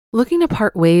Looking to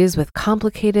part ways with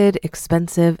complicated,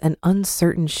 expensive, and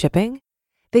uncertain shipping?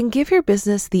 Then give your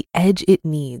business the edge it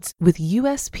needs with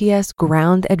USPS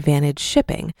Ground Advantage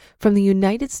shipping from the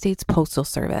United States Postal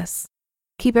Service.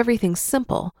 Keep everything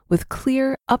simple with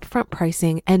clear, upfront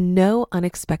pricing and no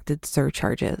unexpected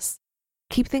surcharges.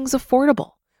 Keep things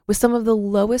affordable with some of the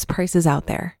lowest prices out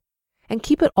there. And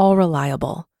keep it all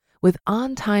reliable with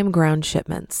on-time ground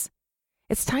shipments.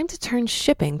 It's time to turn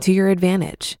shipping to your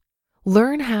advantage.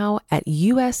 Learn how at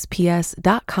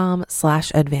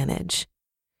USPS.com/advantage.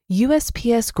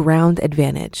 USPS Ground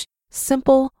Advantage.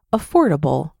 Simple,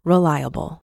 affordable,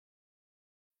 reliable.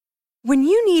 When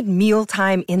you need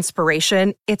mealtime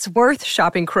inspiration, it's worth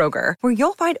shopping Kroger, where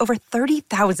you'll find over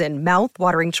 30,000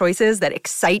 mouth-watering choices that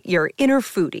excite your inner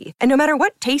foodie. And no matter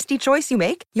what tasty choice you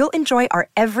make, you'll enjoy our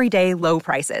everyday low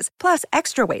prices, plus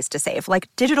extra ways to save, like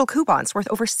digital coupons worth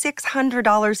over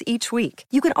 $600 each week.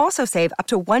 You can also save up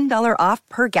to $1 off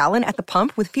per gallon at the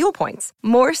pump with fuel points.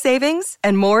 More savings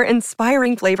and more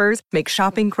inspiring flavors make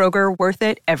shopping Kroger worth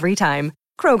it every time.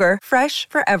 Kroger, fresh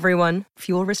for everyone.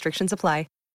 Fuel restrictions apply.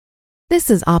 This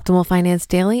is Optimal Finance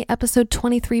Daily, episode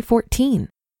 2314,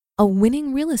 A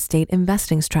Winning Real Estate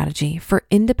Investing Strategy for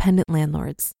Independent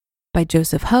Landlords by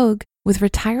Joseph Hogue with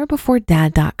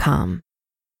retirebeforedad.com.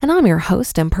 And I'm your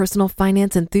host and personal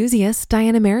finance enthusiast,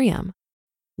 Diana Merriam.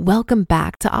 Welcome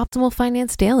back to Optimal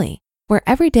Finance Daily, where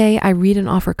every day I read and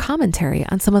offer commentary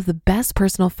on some of the best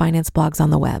personal finance blogs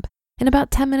on the web in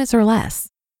about 10 minutes or less.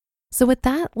 So with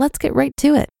that, let's get right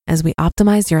to it as we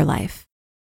optimize your life.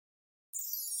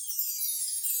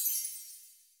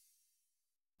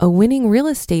 A Winning Real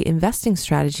Estate Investing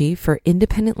Strategy for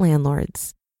Independent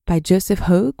Landlords by Joseph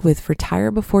Hogue with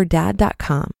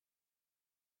retirebeforedad.com.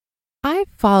 I've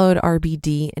followed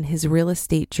RBD in his real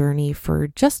estate journey for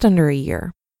just under a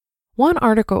year. One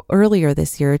article earlier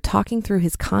this year talking through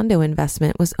his condo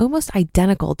investment was almost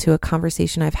identical to a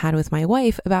conversation I've had with my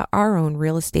wife about our own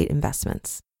real estate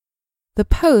investments. The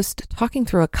post talking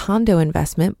through a condo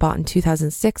investment bought in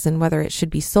 2006 and whether it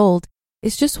should be sold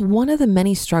is just one of the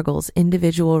many struggles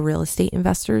individual real estate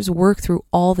investors work through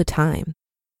all the time.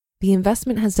 The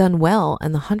investment has done well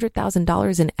and the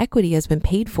 $100,000 in equity has been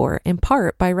paid for in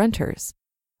part by renters.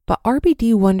 But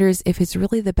RBD wonders if it's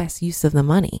really the best use of the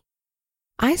money.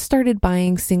 I started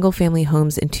buying single-family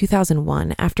homes in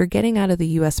 2001 after getting out of the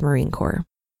U.S. Marine Corps.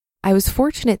 I was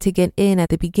fortunate to get in at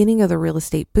the beginning of the real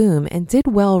estate boom and did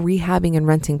well rehabbing and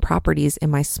renting properties in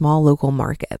my small local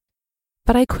market.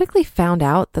 But I quickly found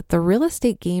out that the real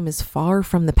estate game is far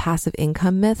from the passive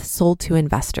income myth sold to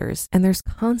investors, and there's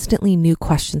constantly new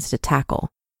questions to tackle.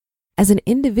 As an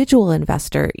individual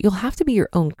investor, you'll have to be your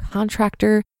own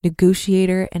contractor,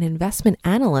 negotiator, and investment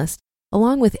analyst,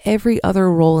 along with every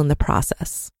other role in the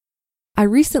process. I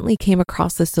recently came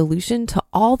across the solution to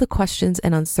all the questions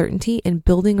and uncertainty in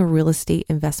building a real estate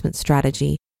investment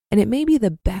strategy, and it may be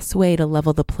the best way to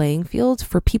level the playing field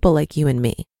for people like you and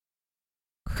me.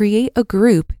 Create a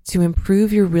group to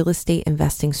improve your real estate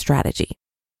investing strategy.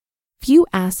 Few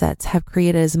assets have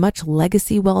created as much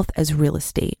legacy wealth as real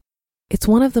estate. It's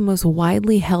one of the most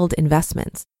widely held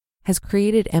investments, has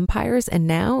created empires and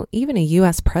now even a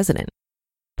US president.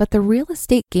 But the real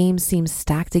estate game seems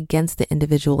stacked against the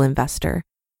individual investor.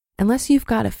 Unless you've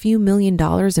got a few $1 million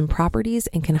in properties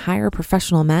and can hire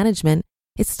professional management,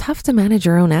 it's tough to manage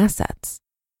your own assets.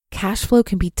 Cash flow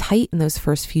can be tight in those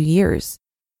first few years.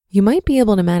 You might be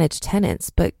able to manage tenants,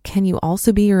 but can you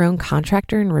also be your own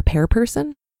contractor and repair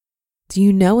person? Do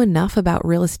you know enough about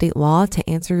real estate law to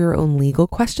answer your own legal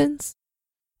questions?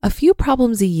 A few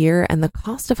problems a year and the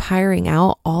cost of hiring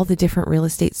out all the different real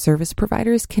estate service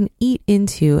providers can eat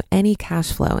into any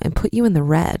cash flow and put you in the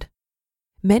red.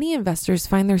 Many investors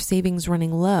find their savings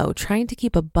running low, trying to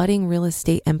keep a budding real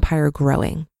estate empire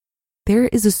growing. There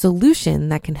is a solution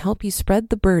that can help you spread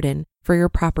the burden for your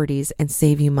properties and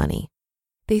save you money.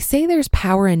 They say there's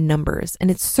power in numbers, and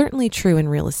it's certainly true in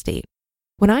real estate.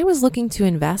 When I was looking to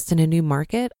invest in a new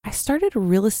market, I started a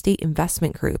real estate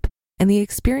investment group, and the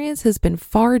experience has been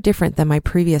far different than my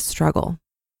previous struggle.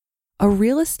 A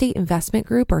real estate investment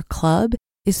group or club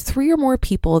is 3 or more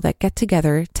people that get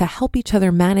together to help each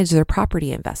other manage their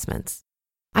property investments.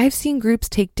 I've seen groups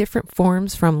take different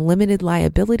forms from limited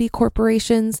liability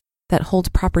corporations that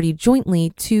hold property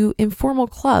jointly to informal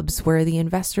clubs where the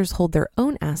investors hold their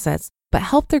own assets but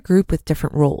help their group with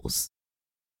different roles.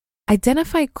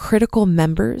 Identify critical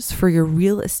members for your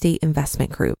real estate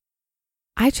investment group.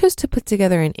 I chose to put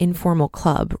together an informal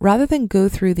club rather than go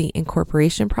through the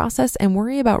incorporation process and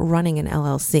worry about running an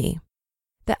LLC.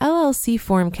 The LLC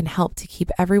form can help to keep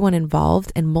everyone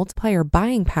involved and multiply your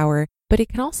buying power, but it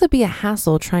can also be a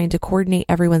hassle trying to coordinate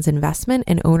everyone's investment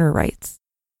and owner rights.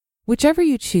 Whichever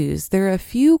you choose, there are a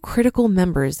few critical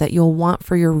members that you'll want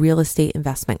for your real estate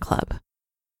investment club.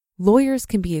 Lawyers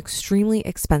can be extremely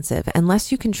expensive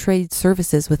unless you can trade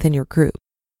services within your group.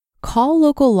 Call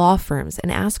local law firms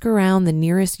and ask around the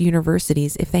nearest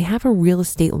universities if they have a real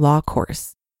estate law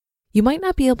course. You might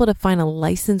not be able to find a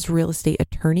licensed real estate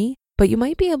attorney, but you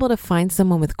might be able to find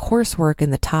someone with coursework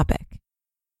in the topic.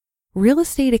 Real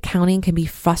estate accounting can be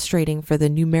frustrating for the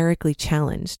numerically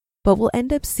challenged, but will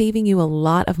end up saving you a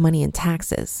lot of money in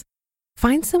taxes.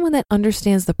 Find someone that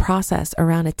understands the process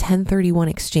around a 1031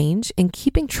 exchange and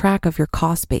keeping track of your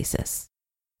cost basis.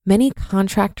 Many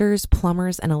contractors,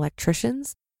 plumbers, and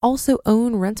electricians also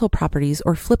own rental properties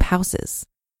or flip houses.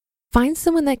 Find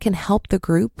someone that can help the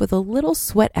group with a little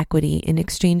sweat equity in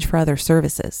exchange for other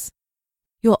services.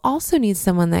 You'll also need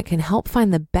someone that can help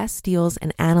find the best deals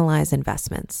and analyze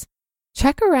investments.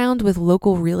 Check around with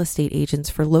local real estate agents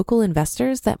for local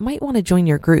investors that might want to join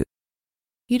your group.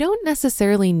 You don't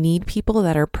necessarily need people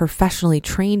that are professionally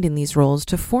trained in these roles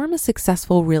to form a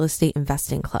successful real estate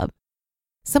investing club.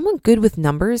 Someone good with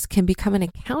numbers can become an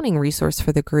accounting resource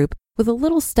for the group with a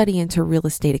little study into real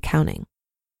estate accounting.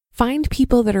 Find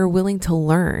people that are willing to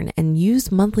learn and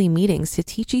use monthly meetings to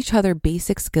teach each other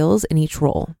basic skills in each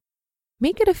role.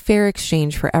 Make it a fair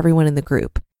exchange for everyone in the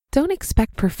group. Don't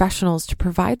expect professionals to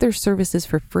provide their services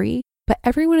for free, but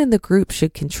everyone in the group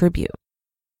should contribute.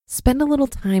 Spend a little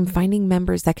time finding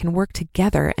members that can work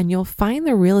together, and you'll find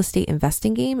the real estate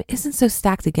investing game isn't so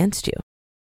stacked against you.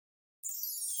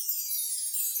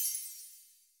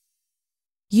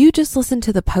 You just listened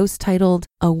to the post titled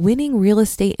A Winning Real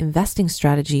Estate Investing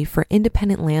Strategy for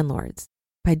Independent Landlords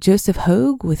by Joseph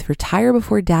Hogue with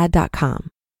RetireBeforeDad.com.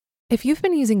 If you've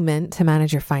been using Mint to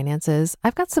manage your finances,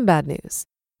 I've got some bad news.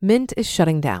 Mint is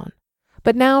shutting down.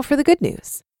 But now for the good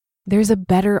news. There's a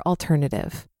better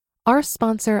alternative. Our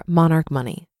sponsor, Monarch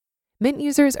Money. Mint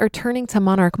users are turning to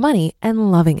Monarch Money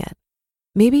and loving it.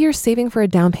 Maybe you're saving for a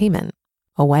down payment,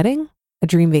 a wedding, a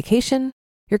dream vacation,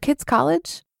 your kid's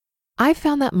college. I've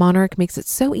found that Monarch makes it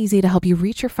so easy to help you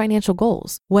reach your financial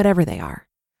goals, whatever they are.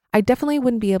 I definitely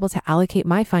wouldn't be able to allocate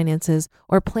my finances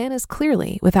or plan as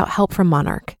clearly without help from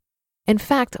Monarch. In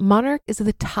fact, Monarch is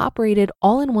the top-rated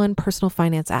all-in-one personal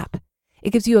finance app.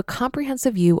 It gives you a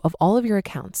comprehensive view of all of your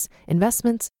accounts,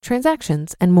 investments,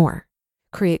 transactions, and more.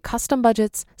 Create custom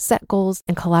budgets, set goals,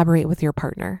 and collaborate with your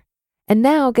partner. And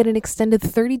now get an extended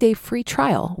 30-day free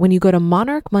trial when you go to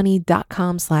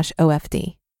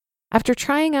monarchmoney.com/OFD. After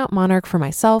trying out Monarch for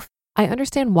myself, I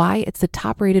understand why it's the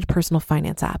top-rated personal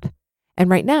finance app.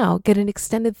 And right now, get an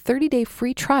extended 30-day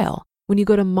free trial when you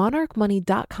go to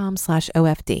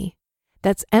monarchmoney.com/OFD.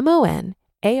 That's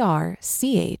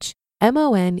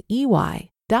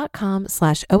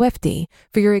monarchmoney.com/OFD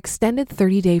for your extended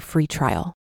 30-day free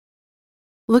trial.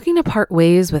 Looking to part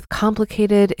ways with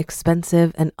complicated,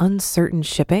 expensive, and uncertain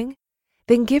shipping?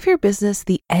 Then give your business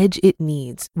the edge it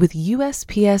needs with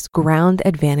USPS Ground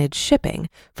Advantage shipping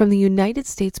from the United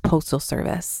States Postal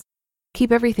Service.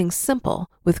 Keep everything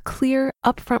simple with clear,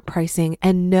 upfront pricing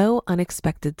and no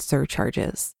unexpected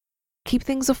surcharges. Keep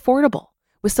things affordable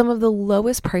with some of the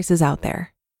lowest prices out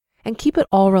there. And keep it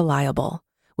all reliable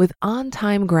with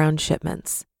on-time ground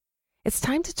shipments. It's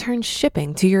time to turn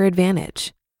shipping to your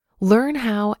advantage. Learn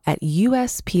how at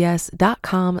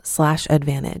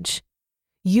USPS.com/advantage.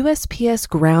 USPS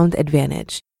Ground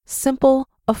Advantage. Simple,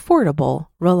 affordable,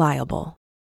 reliable.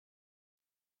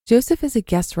 Joseph is a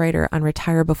guest writer on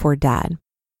Retire Before Dad.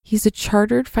 He's a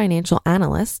chartered financial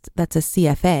analyst, that's a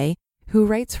CFA, who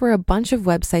writes for a bunch of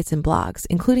websites and blogs,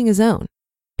 including his own,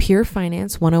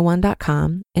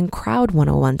 PureFinance101.com and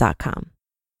Crowd101.com.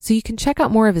 So you can check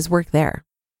out more of his work there.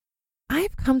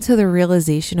 I've come to the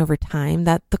realization over time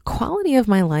that the quality of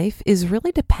my life is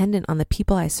really dependent on the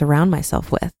people I surround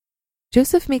myself with.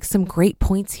 Joseph makes some great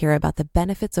points here about the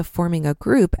benefits of forming a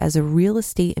group as a real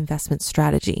estate investment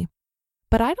strategy.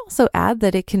 But I'd also add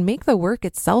that it can make the work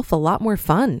itself a lot more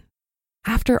fun.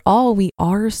 After all, we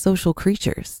are social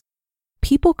creatures.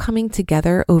 People coming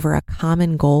together over a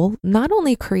common goal not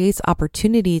only creates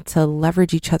opportunity to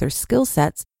leverage each other's skill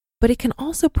sets, but it can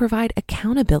also provide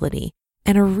accountability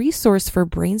and a resource for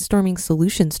brainstorming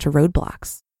solutions to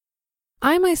roadblocks.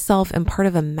 I myself am part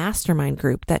of a mastermind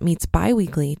group that meets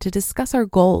bi-weekly to discuss our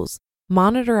goals,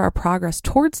 monitor our progress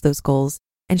towards those goals,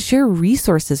 and share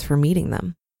resources for meeting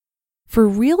them. For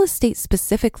real estate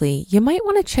specifically, you might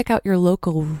want to check out your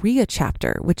local REIA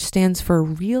chapter, which stands for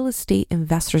Real Estate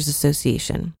Investors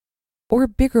Association, or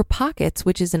Bigger Pockets,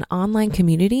 which is an online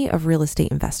community of real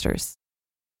estate investors.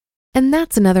 And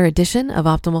that's another edition of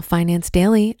Optimal Finance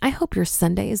Daily. I hope your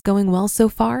Sunday is going well so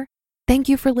far. Thank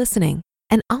you for listening.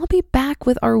 And I'll be back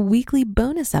with our weekly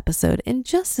bonus episode in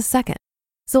just a second.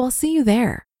 So I'll see you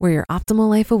there where your optimal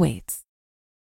life awaits.